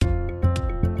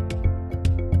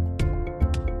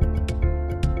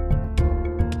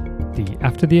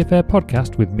After the Affair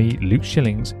podcast with me, Luke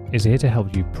Shillings, is here to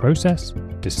help you process,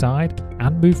 decide,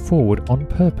 and move forward on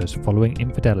purpose following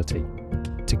infidelity.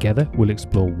 Together, we'll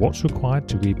explore what's required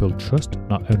to rebuild trust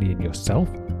not only in yourself,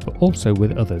 but also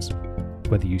with others.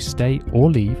 Whether you stay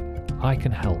or leave, I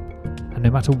can help. And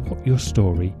no matter what your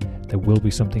story, there will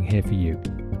be something here for you.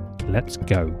 Let's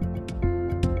go.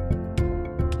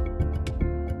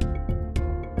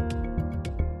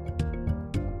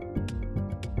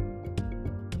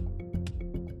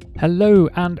 Hello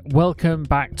and welcome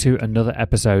back to another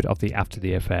episode of the After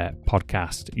the Affair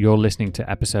podcast. You're listening to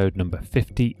episode number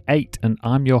 58 and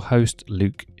I'm your host,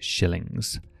 Luke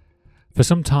Shillings. For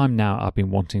some time now, I've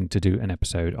been wanting to do an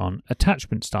episode on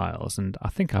attachment styles, and I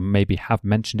think I maybe have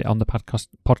mentioned it on the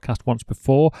podcast once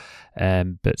before,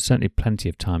 but certainly plenty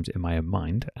of times in my own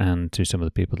mind and to some of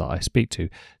the people that I speak to.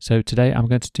 So today I'm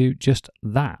going to do just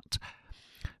that.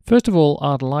 First of all,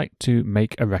 I'd like to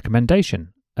make a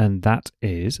recommendation. And that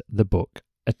is the book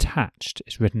Attached.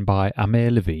 It's written by Amir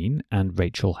Levine and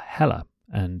Rachel Heller,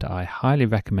 and I highly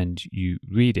recommend you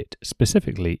read it,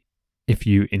 specifically if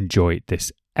you enjoyed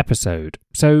this episode.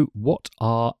 So what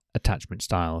are attachment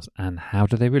styles and how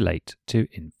do they relate to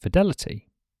infidelity?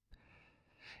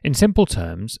 In simple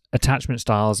terms, attachment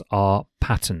styles are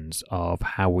patterns of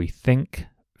how we think,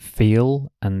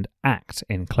 feel, and act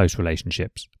in close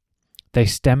relationships. They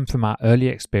stem from our early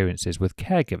experiences with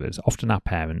caregivers, often our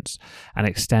parents, and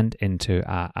extend into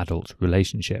our adult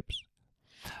relationships.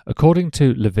 According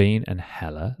to Levine and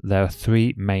Heller, there are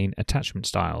three main attachment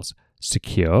styles: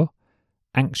 secure,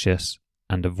 anxious,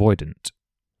 and avoidant.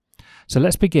 So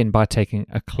let's begin by taking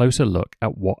a closer look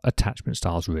at what attachment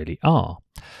styles really are.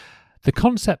 The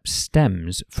concept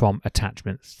stems from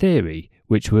attachment theory,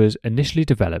 which was initially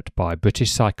developed by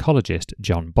British psychologist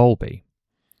John Bowlby.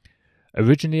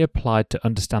 Originally applied to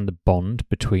understand the bond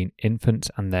between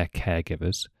infants and their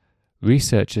caregivers,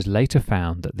 researchers later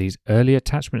found that these early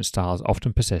attachment styles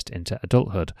often persist into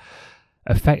adulthood,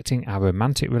 affecting our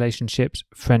romantic relationships,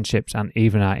 friendships, and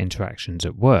even our interactions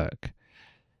at work.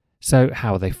 So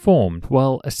how are they formed?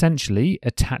 Well, essentially,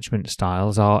 attachment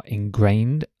styles are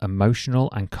ingrained emotional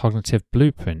and cognitive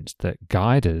blueprints that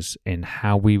guide us in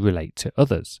how we relate to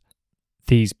others.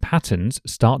 These patterns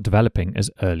start developing as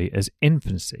early as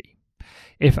infancy.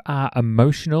 If our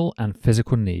emotional and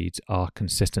physical needs are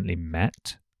consistently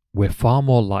met, we're far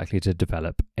more likely to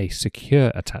develop a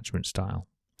secure attachment style.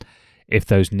 If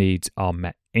those needs are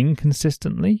met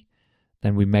inconsistently,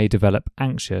 then we may develop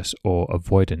anxious or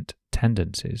avoidant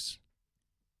tendencies.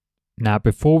 Now,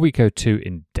 before we go too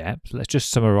in depth, let's just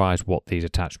summarize what these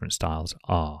attachment styles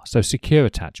are. So, secure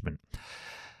attachment.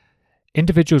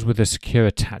 Individuals with a secure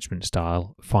attachment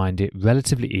style find it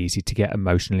relatively easy to get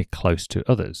emotionally close to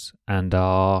others and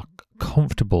are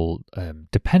comfortable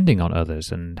depending on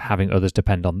others and having others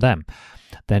depend on them.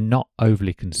 They're not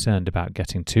overly concerned about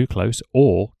getting too close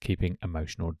or keeping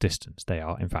emotional distance. They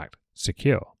are, in fact,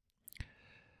 secure.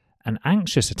 An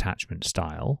anxious attachment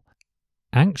style.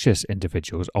 Anxious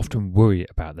individuals often worry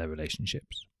about their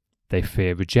relationships. They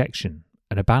fear rejection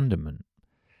and abandonment.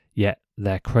 Yet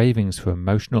their cravings for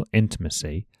emotional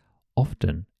intimacy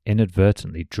often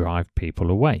inadvertently drive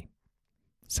people away.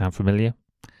 Sound familiar?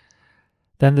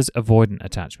 Then there's avoidant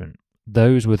attachment.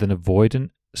 Those with an avoidant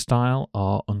style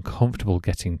are uncomfortable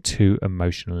getting too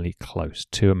emotionally close,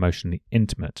 too emotionally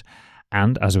intimate,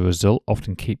 and as a result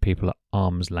often keep people at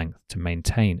arm's length to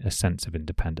maintain a sense of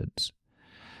independence.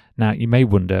 Now, you may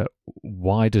wonder,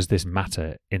 why does this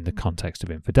matter in the context of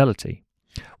infidelity?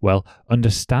 Well,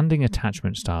 understanding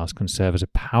attachment styles can serve as a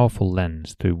powerful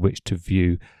lens through which to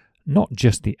view not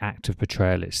just the act of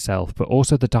betrayal itself, but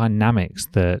also the dynamics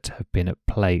that have been at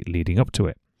play leading up to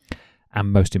it,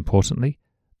 and most importantly,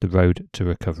 the road to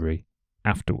recovery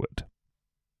afterward.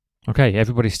 Okay,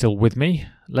 everybody still with me?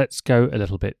 Let's go a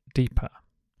little bit deeper.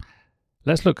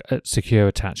 Let's look at secure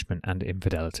attachment and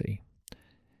infidelity.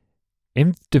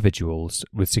 Individuals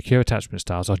with secure attachment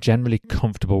styles are generally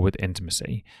comfortable with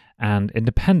intimacy and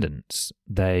independence.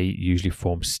 They usually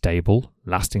form stable,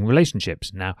 lasting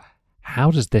relationships. Now, how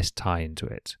does this tie into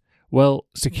it? Well,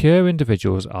 secure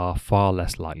individuals are far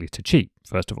less likely to cheat,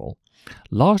 first of all,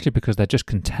 largely because they're just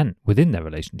content within their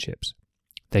relationships.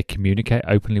 They communicate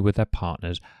openly with their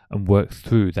partners and work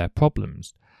through their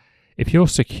problems. If you're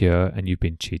secure and you've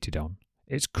been cheated on,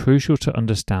 it's crucial to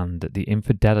understand that the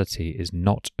infidelity is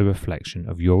not a reflection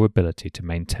of your ability to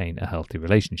maintain a healthy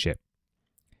relationship.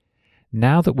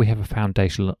 Now that we have a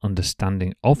foundational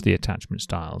understanding of the attachment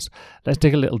styles, let's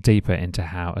dig a little deeper into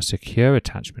how a secure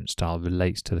attachment style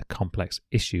relates to the complex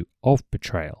issue of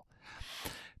betrayal.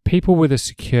 People with a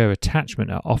secure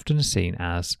attachment are often seen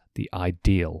as the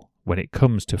ideal, when it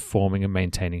comes to forming and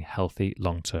maintaining healthy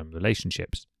long-term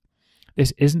relationships.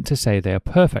 This isn't to say they are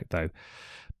perfect though,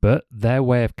 but their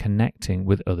way of connecting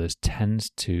with others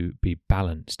tends to be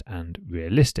balanced and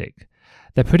realistic.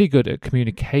 They're pretty good at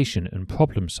communication and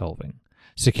problem solving.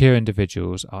 Secure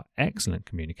individuals are excellent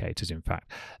communicators, in fact.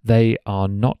 They are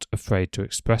not afraid to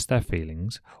express their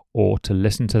feelings or to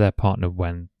listen to their partner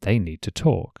when they need to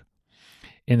talk.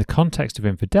 In the context of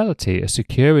infidelity, a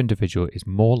secure individual is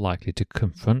more likely to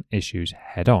confront issues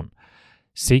head-on,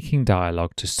 seeking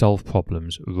dialogue to solve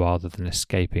problems rather than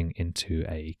escaping into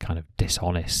a kind of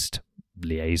dishonest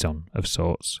liaison of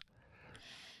sorts.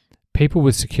 People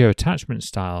with secure attachment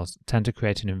styles tend to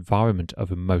create an environment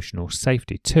of emotional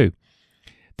safety too.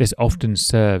 This often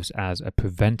serves as a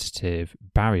preventative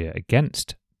barrier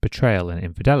against betrayal and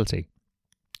infidelity.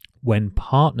 When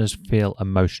partners feel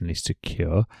emotionally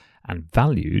secure and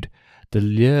valued, the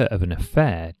lure of an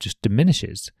affair just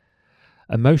diminishes.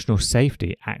 Emotional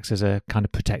safety acts as a kind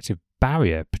of protective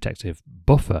barrier, protective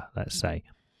buffer, let's say,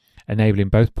 enabling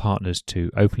both partners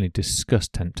to openly discuss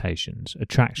temptations,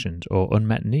 attractions, or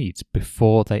unmet needs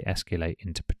before they escalate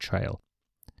into betrayal.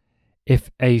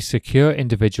 If a secure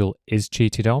individual is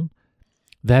cheated on,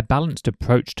 their balanced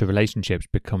approach to relationships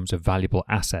becomes a valuable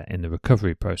asset in the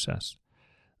recovery process.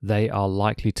 They are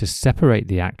likely to separate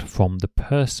the act from the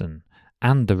person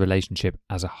and the relationship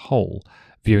as a whole,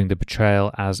 viewing the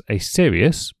betrayal as a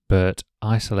serious but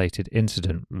isolated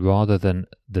incident rather than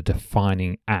the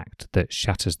defining act that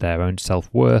shatters their own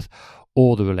self-worth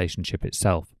or the relationship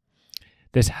itself.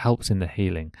 This helps in the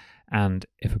healing and,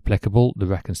 if applicable, the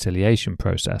reconciliation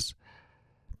process.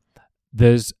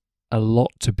 There's a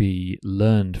lot to be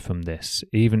learned from this,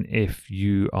 even if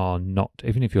you're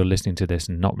listening to this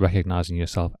and not recognizing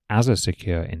yourself as a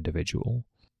secure individual.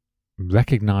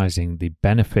 Recognizing the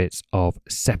benefits of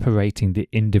separating the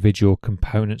individual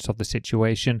components of the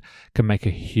situation can make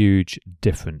a huge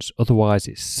difference. Otherwise,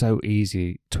 it's so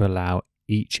easy to allow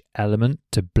each element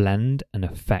to blend and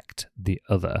affect the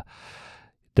other.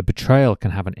 The betrayal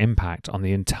can have an impact on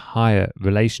the entire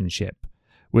relationship,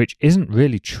 which isn't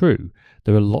really true.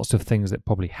 There are lots of things that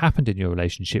probably happened in your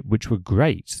relationship which were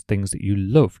great, things that you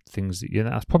loved, things that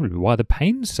that's probably why the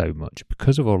pain's so much,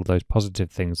 because of all of those positive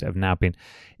things that have now been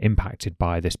impacted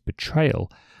by this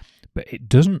betrayal. But it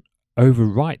doesn't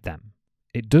overwrite them.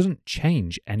 It doesn't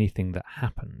change anything that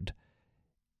happened.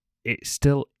 It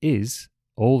still is,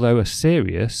 although a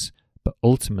serious but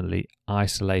ultimately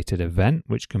isolated event,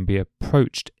 which can be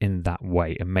approached in that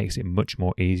way and makes it much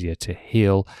more easier to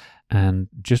heal and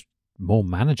just more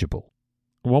manageable.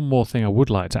 One more thing I would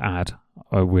like to add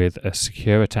with a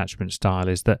secure attachment style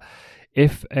is that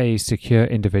if a secure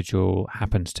individual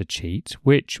happens to cheat,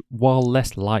 which while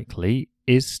less likely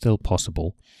is still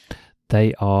possible,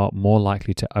 they are more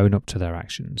likely to own up to their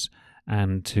actions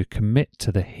and to commit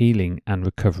to the healing and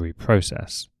recovery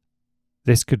process.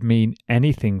 This could mean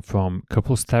anything from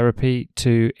couples therapy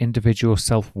to individual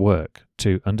self-work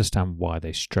to understand why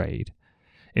they strayed.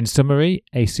 In summary,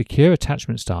 a secure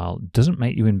attachment style doesn't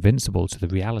make you invincible to the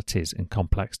realities and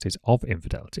complexities of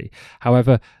infidelity.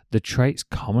 However, the traits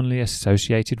commonly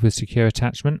associated with secure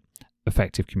attachment,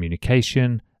 effective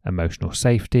communication, emotional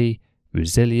safety,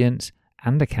 resilience,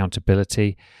 and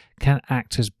accountability, can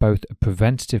act as both a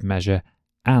preventative measure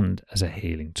and as a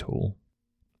healing tool.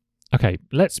 Okay,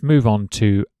 let's move on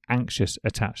to anxious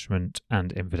attachment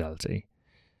and infidelity.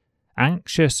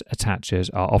 Anxious attachers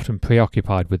are often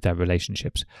preoccupied with their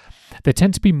relationships. They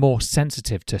tend to be more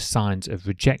sensitive to signs of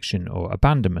rejection or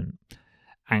abandonment.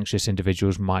 Anxious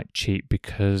individuals might cheat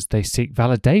because they seek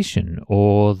validation,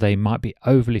 or they might be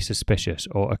overly suspicious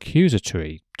or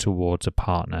accusatory towards a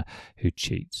partner who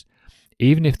cheats,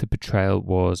 even if the betrayal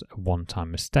was a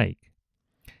one-time mistake.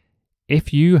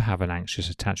 If you have an anxious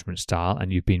attachment style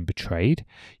and you've been betrayed,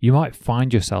 you might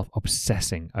find yourself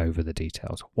obsessing over the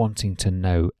details, wanting to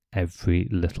know every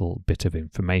little bit of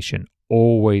information,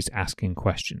 always asking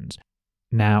questions.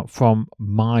 Now, from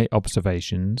my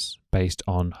observations, based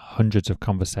on hundreds of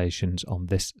conversations on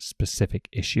this specific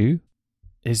issue,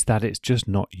 is that it's just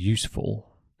not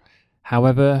useful.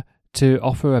 However, to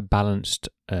offer a balanced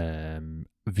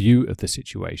view of the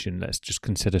situation, let's just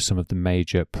consider some of the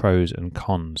major pros and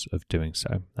cons of doing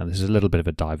so. Now, this is a little bit of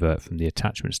a divert from the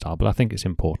attachment style, but I think it's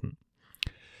important.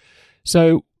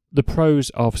 So, the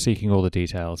pros of seeking all the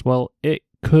details. Well, it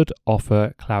could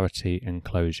offer clarity and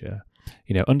closure.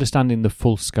 Understanding the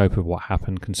full scope of what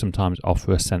happened can sometimes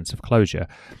offer a sense of closure.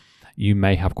 You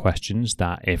may have questions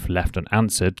that, if left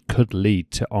unanswered, could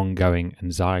lead to ongoing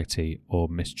anxiety or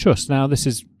mistrust. Now, this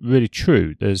is really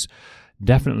true. There's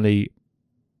definitely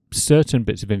certain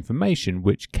bits of information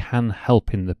which can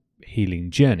help in the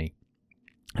healing journey.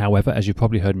 However, as you've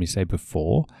probably heard me say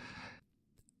before,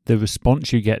 the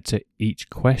response you get to each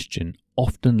question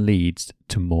often leads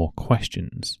to more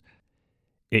questions.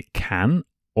 It can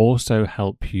also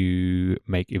help you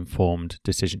make informed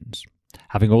decisions.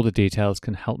 Having all the details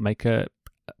can help make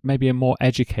maybe a more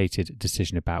educated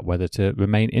decision about whether to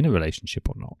remain in a relationship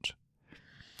or not.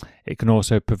 It can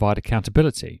also provide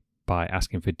accountability. By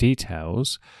asking for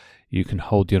details, you can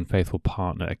hold the unfaithful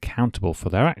partner accountable for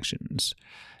their actions,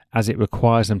 as it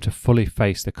requires them to fully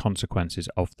face the consequences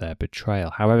of their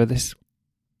betrayal. However,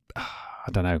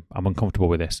 I don't know, I'm uncomfortable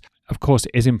with this. Of course,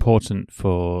 it is important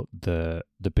for the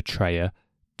betrayer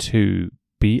to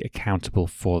be accountable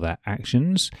for their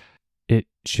actions. It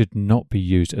should not be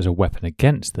used as a weapon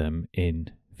against them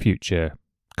in future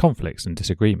conflicts and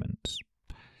disagreements.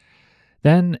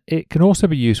 Then it can also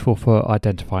be useful for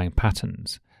identifying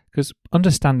patterns, because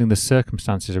understanding the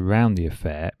circumstances around the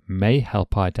affair may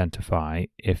help identify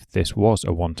if this was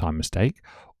a one-time mistake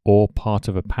or part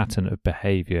of a pattern of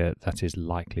behaviour that is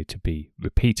likely to be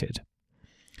repeated.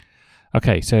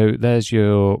 Okay, so there's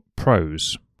your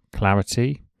pros: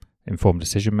 clarity, informed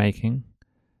decision-making,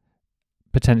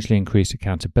 potentially increased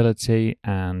accountability,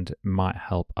 and might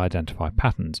help identify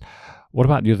patterns. What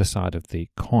about the other side of the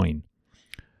coin?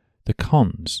 The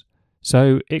cons.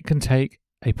 So it can take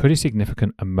a pretty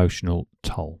significant emotional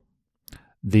toll.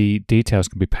 The details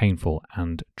can be painful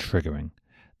and triggering.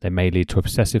 They may lead to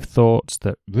obsessive thoughts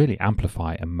that really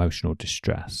amplify emotional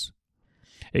distress.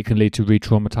 It can lead to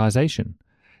re-traumatization.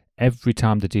 Every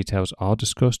time the details are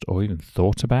discussed or even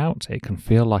thought about, it can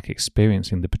feel like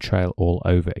experiencing the betrayal all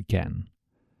over again.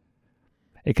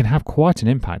 It can have quite an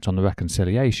impact on the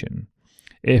reconciliation.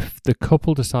 If the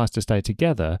couple decides to stay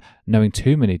together, knowing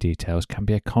too many details can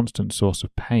be a constant source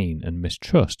of pain and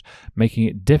mistrust, making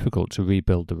it difficult to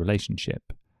rebuild the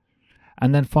relationship.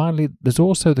 And then finally, there's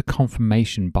also the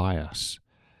confirmation bias.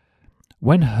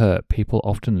 When hurt, people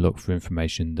often look for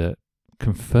information that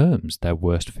confirms their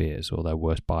worst fears or their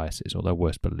worst biases or their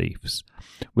worst beliefs,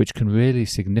 which can really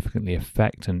significantly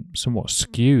affect and somewhat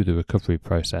skew the recovery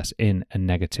process in a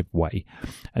negative way.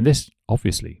 And this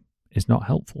obviously is not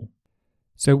helpful.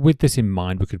 So with this in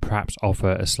mind, we could perhaps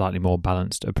offer a slightly more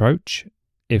balanced approach.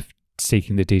 If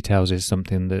seeking the details is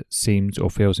something that seems or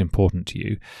feels important to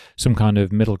you, some kind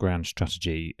of middle ground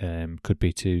strategy could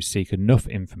be to seek enough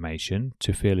information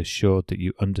to feel assured that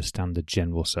you understand the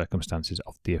general circumstances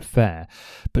of the affair,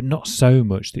 but not so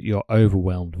much that you're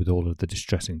overwhelmed with all of the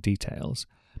distressing details.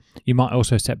 You might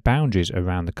also set boundaries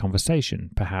around the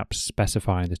conversation, perhaps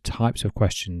specifying the types of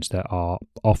questions that are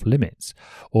off limits,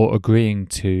 or agreeing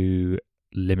to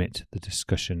limit the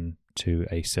discussion to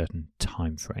a certain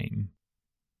time frame.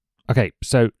 Okay,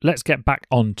 so let's get back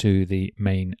onto the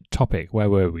main topic. Where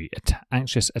were we?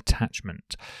 Anxious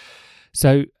attachment.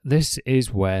 So this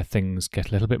is where things get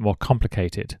a little bit more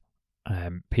complicated.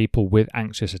 People with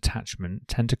anxious attachment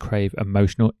tend to crave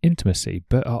emotional intimacy,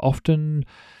 but are often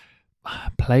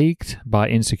plagued by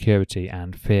insecurity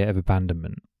and fear of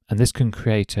abandonment. And this can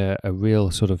create a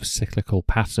real sort of cyclical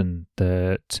pattern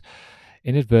that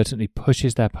inadvertently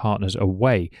pushes their partners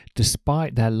away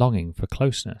despite their longing for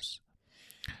closeness.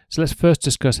 So let's first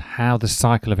discuss how the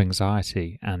cycle of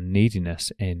anxiety and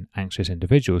neediness in anxious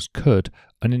individuals could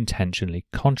unintentionally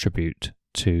contribute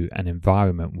to an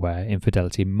environment where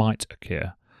infidelity might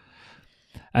occur.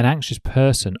 An anxious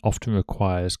person often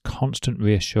requires constant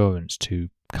reassurance to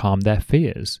calm their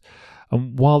fears.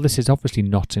 And while this is obviously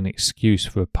not an excuse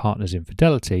for a partner's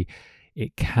infidelity,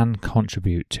 it can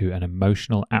contribute to an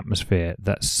emotional atmosphere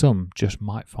that some just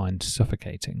might find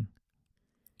suffocating.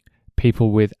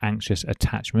 People with anxious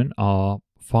attachment are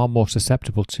far more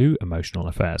susceptible to emotional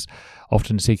affairs,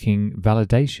 often seeking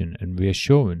validation and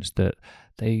reassurance that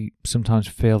they sometimes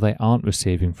feel they aren't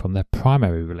receiving from their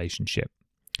primary relationship.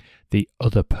 The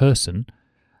other person,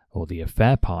 or the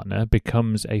affair partner,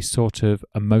 becomes a sort of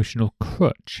emotional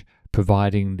crutch,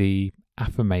 providing the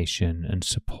affirmation and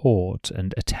support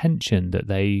and attention that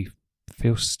they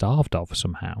feel starved of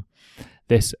somehow.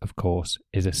 This, of course,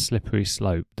 is a slippery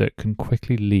slope that can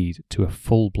quickly lead to a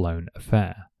full-blown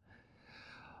affair.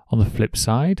 On the flip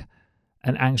side,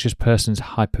 an anxious person's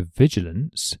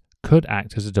hypervigilance could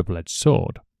act as a double-edged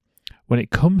sword. When it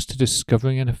comes to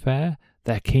discovering an affair,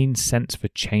 their keen sense for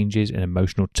changes in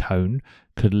emotional tone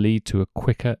could lead to a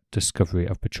quicker discovery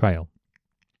of betrayal.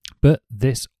 But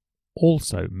this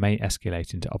also may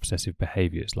escalate into obsessive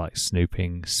behaviours like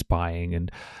snooping, spying,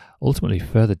 and ultimately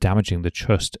further damaging the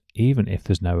trust even if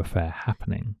there's no affair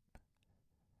happening.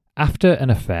 After an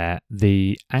affair,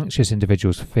 the anxious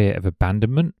individual's fear of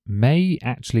abandonment may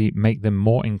actually make them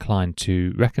more inclined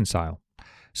to reconcile,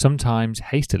 sometimes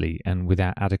hastily and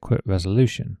without adequate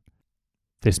resolution.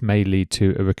 This may lead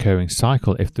to a recurring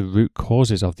cycle if the root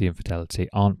causes of the infidelity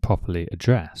aren't properly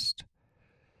addressed.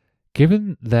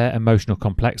 Given their emotional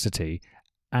complexity,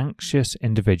 anxious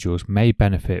individuals may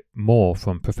benefit more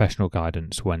from professional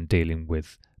guidance when dealing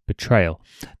with betrayal.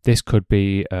 This could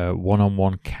be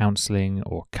one-on-one counselling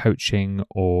or coaching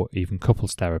or even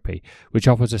couples therapy, which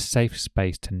offers a safe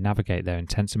space to navigate their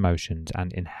intense emotions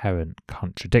and inherent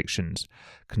contradictions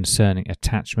concerning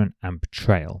attachment and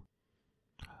betrayal.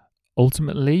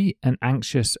 Ultimately, an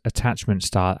anxious attachment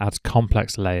style adds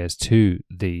complex layers to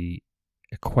the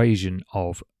equation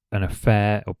of an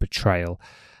affair or betrayal,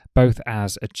 both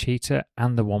as a cheater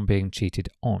and the one being cheated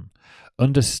on.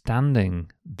 Understanding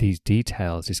these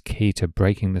details is key to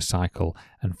breaking the cycle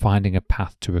and finding a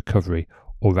path to recovery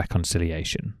or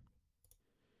reconciliation.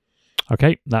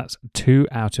 Okay, that's 2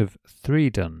 out of 3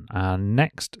 done. Our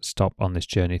next stop on this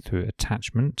journey through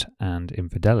attachment and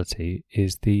infidelity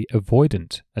is the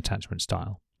avoidant attachment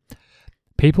style.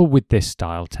 People with this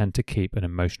style tend to keep an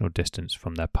emotional distance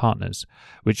from their partners,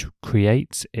 which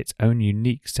creates its own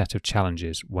unique set of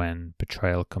challenges when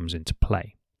betrayal comes into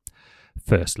play.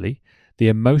 Firstly, the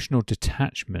emotional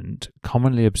detachment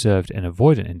commonly observed in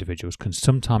avoidant individuals can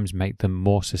sometimes make them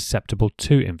more susceptible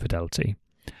to infidelity.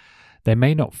 They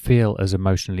may not feel as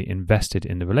emotionally invested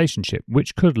in the relationship,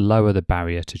 which could lower the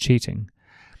barrier to cheating.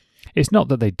 It's not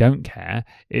that they don't care,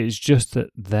 it's just that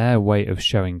their way of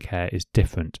showing care is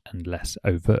different and less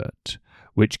overt,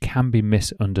 which can be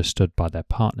misunderstood by their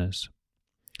partners.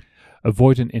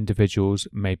 Avoidant individuals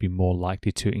may be more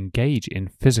likely to engage in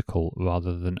physical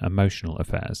rather than emotional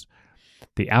affairs.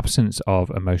 The absence of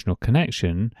emotional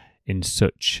connection in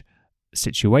such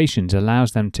situations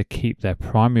allows them to keep their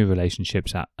primary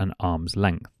relationships at an arm's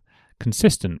length,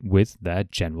 consistent with their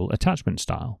general attachment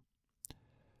style.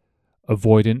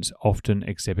 Avoidants often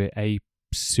exhibit a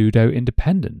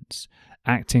pseudo-independence,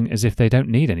 acting as if they don't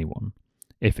need anyone.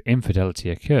 If infidelity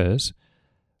occurs,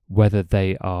 whether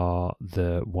they are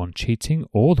the one cheating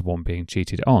or the one being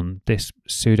cheated on, this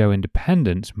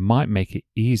pseudo-independence might make it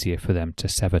easier for them to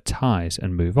sever ties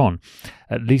and move on,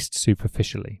 at least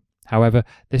superficially. However,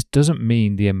 this doesn't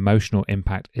mean the emotional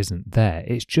impact isn't there,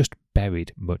 it's just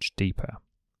buried much deeper.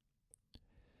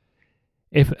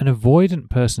 If an avoidant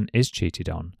person is cheated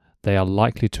on, they are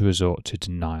likely to resort to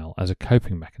denial as a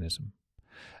coping mechanism.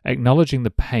 Acknowledging the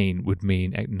pain would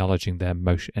mean acknowledging their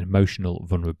emotional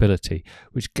vulnerability,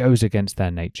 which goes against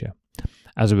their nature.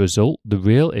 As a result, the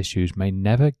real issues may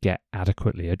never get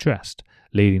adequately addressed,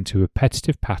 leading to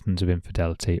repetitive patterns of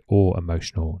infidelity or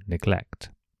emotional neglect.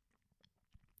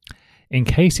 In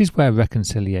cases where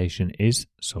reconciliation is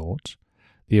sought,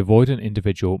 the avoidant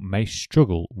individual may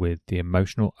struggle with the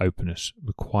emotional openness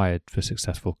required for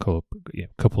successful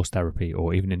couples therapy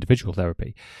or even individual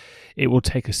therapy. It will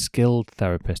take a skilled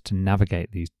therapist to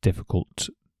navigate these difficult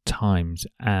times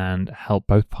and help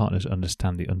both partners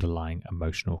understand the underlying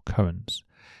emotional currents.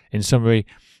 In summary,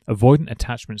 avoidant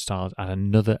attachment styles add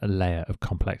another layer of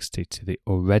complexity to the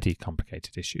already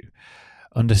complicated issue.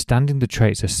 Understanding the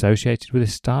traits associated with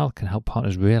this style can help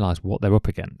partners realize what they're up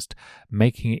against,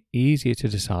 making it easier to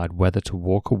decide whether to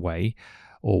walk away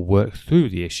or work through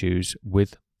the issues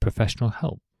with professional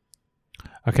help.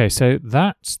 Okay, so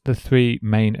that's the 3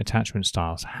 main attachment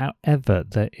styles. However,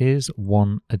 there is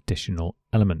one additional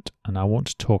element, and I want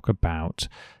to talk about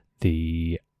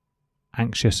the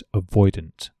anxious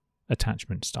avoidant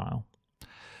attachment style,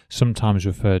 sometimes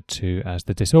referred to as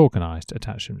the disorganized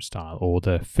attachment style or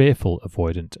the fearful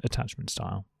avoidant attachment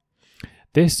style.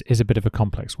 This is a bit of a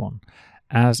complex one,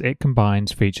 as it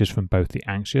combines features from both the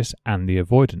anxious and the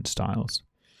avoidant styles.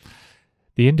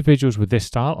 The individuals with this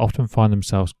style often find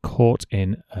themselves caught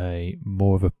in a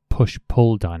more of a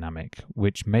push-pull dynamic,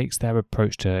 which makes their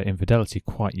approach to infidelity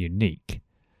quite unique.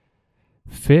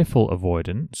 Fearful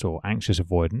avoidants or anxious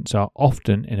avoidants are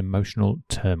often in emotional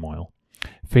turmoil,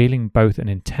 feeling both an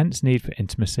intense need for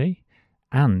intimacy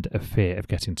and a fear of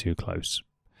getting too close.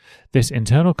 This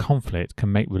internal conflict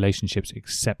can make relationships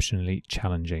exceptionally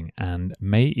challenging and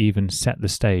may even set the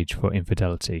stage for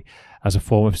infidelity as a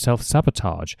form of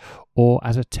self-sabotage or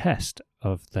as a test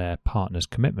of their partner's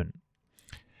commitment.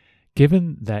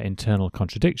 Given their internal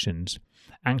contradictions,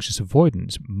 anxious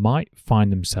avoidants might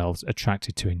find themselves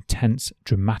attracted to intense,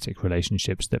 dramatic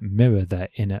relationships that mirror their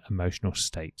inner emotional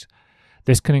state.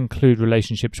 This can include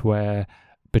relationships where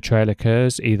betrayal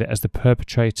occurs either as the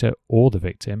perpetrator or the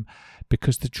victim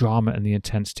because the drama and the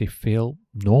intensity feel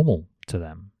normal to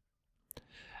them.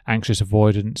 Anxious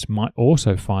avoidants might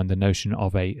also find the notion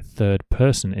of a third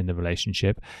person in the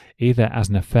relationship, either as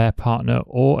an affair partner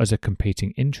or as a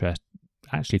competing interest,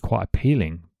 actually quite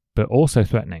appealing, but also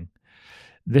threatening.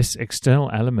 This external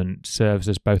element serves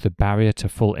as both a barrier to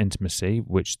full intimacy,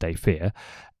 which they fear,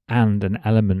 and an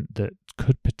element that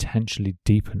could potentially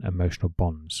deepen emotional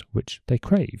bonds, which they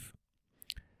crave.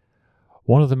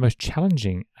 One of the most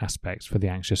challenging aspects for the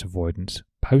anxious avoidants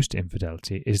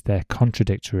post-infidelity is their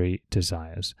contradictory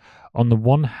desires. On the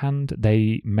one hand,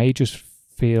 they may just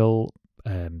feel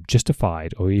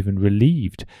justified or even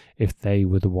relieved if they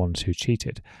were the ones who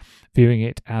cheated, viewing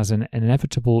it as an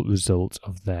inevitable result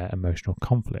of their emotional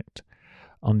conflict.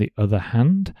 On the other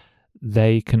hand,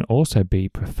 they can also be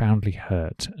profoundly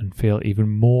hurt and feel even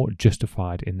more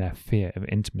justified in their fear of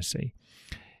intimacy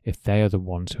if they are the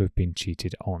ones who have been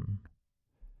cheated on.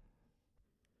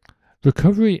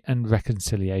 Recovery and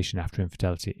reconciliation after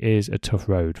infidelity is a tough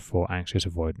road for anxious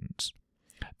avoidants.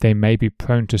 They may be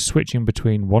prone to switching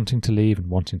between wanting to leave and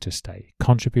wanting to stay,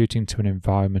 contributing to an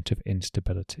environment of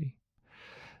instability.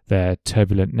 Their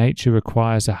turbulent nature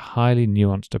requires a highly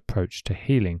nuanced approach to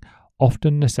healing,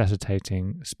 often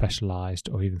necessitating specialized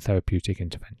or even therapeutic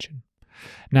intervention.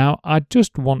 Now, I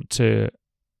just want to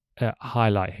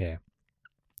highlight here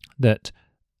that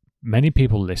many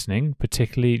people listening,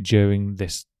 particularly during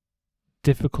this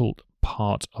difficult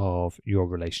part of your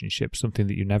relationship, something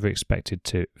that you never expected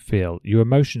to feel, your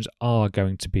emotions are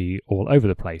going to be all over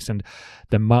the place, and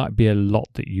there might be a lot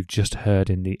that you've just heard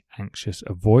in the anxious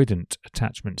avoidant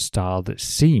attachment style that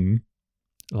seem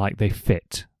like they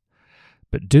fit.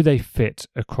 But do they fit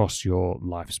across your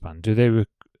lifespan? Do they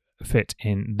fit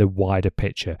in the wider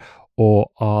picture, or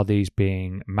are these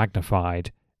being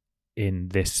magnified in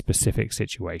this specific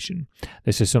situation?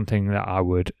 This is something that I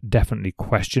would definitely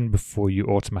question before you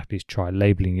automatically try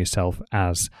labeling yourself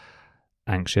as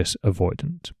anxious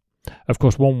avoidant. Of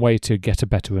course, one way to get a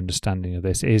better understanding of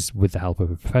this is with the help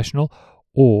of a professional,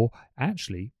 or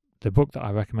actually the book that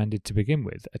I recommended to begin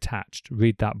with, Attached.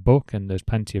 Read that book, and there's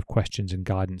plenty of questions and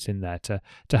guidance in there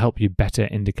to help you better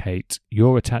indicate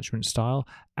your attachment style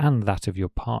and that of your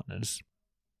partner's.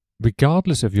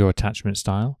 Regardless of your attachment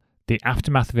style, the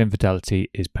aftermath of infidelity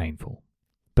is painful,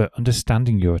 but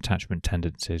understanding your attachment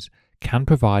tendencies can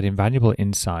provide invaluable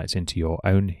insights into your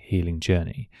own healing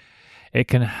journey. It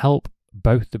can help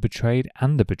both the betrayed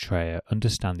and the betrayer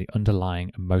understand the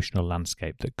underlying emotional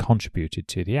landscape that contributed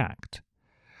to the act.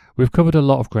 We've covered a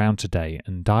lot of ground today,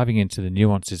 and diving into the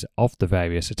nuances of the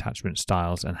various attachment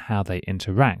styles and how they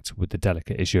interact with the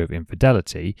delicate issue of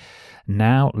infidelity,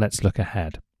 now let's look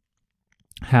ahead.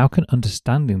 How can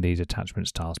understanding these attachment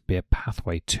styles be a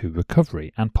pathway to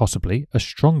recovery and possibly a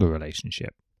stronger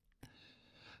relationship?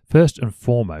 First and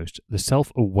foremost, the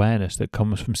self-awareness that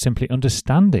comes from simply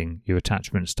understanding your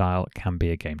attachment style can be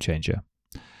a game changer.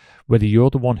 Whether you're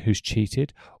the one who's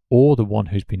cheated or the one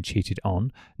who's been cheated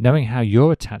on, knowing how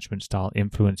your attachment style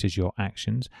influences your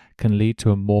actions can lead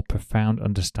to a more profound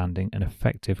understanding and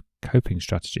effective coping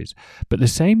strategies. But the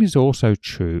same is also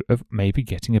true of maybe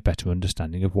getting a better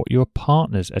understanding of what your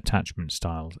partner's attachment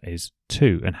style is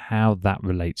too, and how that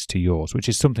relates to yours, which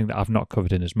is something that I've not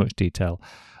covered in as much detail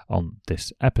on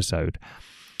this episode.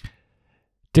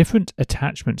 Different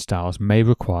attachment styles may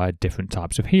require different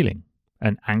types of healing.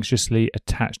 An anxiously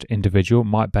attached individual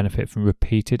might benefit from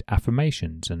repeated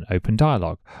affirmations and open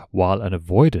dialogue, while an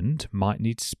avoidant might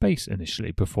need space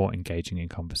initially before engaging in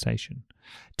conversation.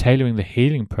 Tailoring the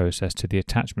healing process to the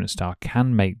attachment style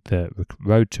can make the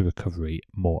road to recovery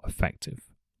more effective.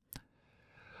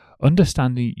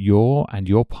 Understanding your and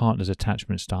your partner's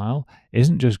attachment style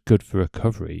isn't just good for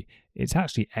recovery, it's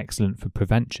actually excellent for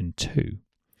prevention too.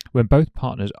 When both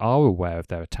partners are aware of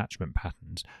their attachment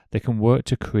patterns, they can work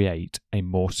to create a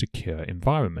more secure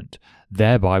environment,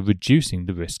 thereby reducing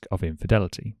the risk of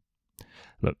infidelity.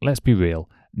 Look, let's be real.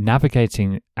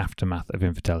 Navigating aftermath of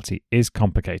infidelity is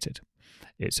complicated.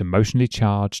 It's emotionally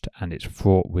charged and it's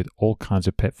fraught with all kinds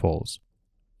of pitfalls.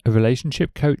 A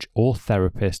relationship coach or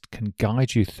therapist can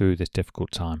guide you through this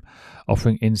difficult time,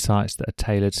 offering insights that are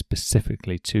tailored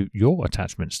specifically to your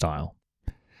attachment style.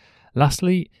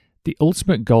 Lastly, the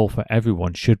ultimate goal for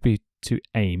everyone should be to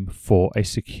aim for a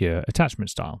secure attachment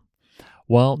style.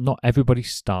 While not everybody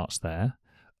starts there,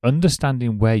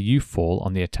 understanding where you fall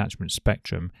on the attachment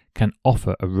spectrum can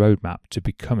offer a roadmap to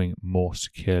becoming more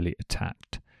securely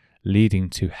attached,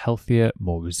 leading to healthier,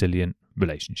 more resilient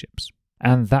relationships.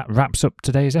 And that wraps up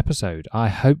today's episode. I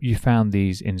hope you found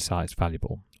these insights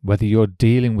valuable. Whether you're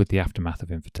dealing with the aftermath of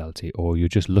infidelity or you're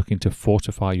just looking to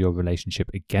fortify your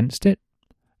relationship against it,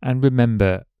 and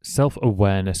remember,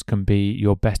 self-awareness can be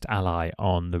your best ally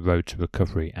on the road to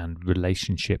recovery and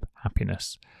relationship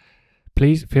happiness.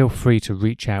 Please feel free to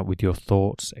reach out with your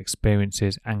thoughts,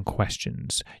 experiences, and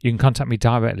questions. You can contact me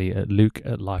directly at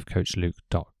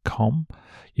luke@lifecoachluke.com.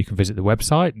 You can visit the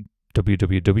website,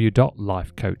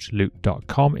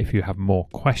 www.lifecoachluke.com if you have more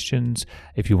questions,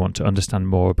 if you want to understand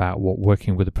more about what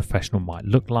working with a professional might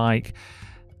look like.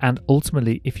 And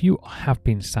ultimately, if you have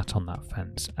been sat on that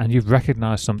fence and you've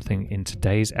recognized something in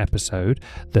today's episode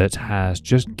that has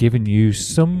just given you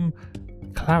some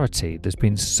clarity, there's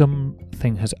been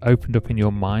something has opened up in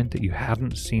your mind that you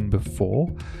hadn't seen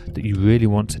before, that you really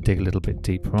want to dig a little bit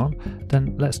deeper on,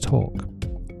 then let's talk.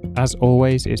 As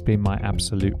always, it's been my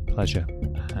absolute pleasure,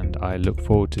 and I look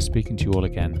forward to speaking to you all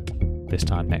again this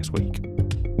time next week.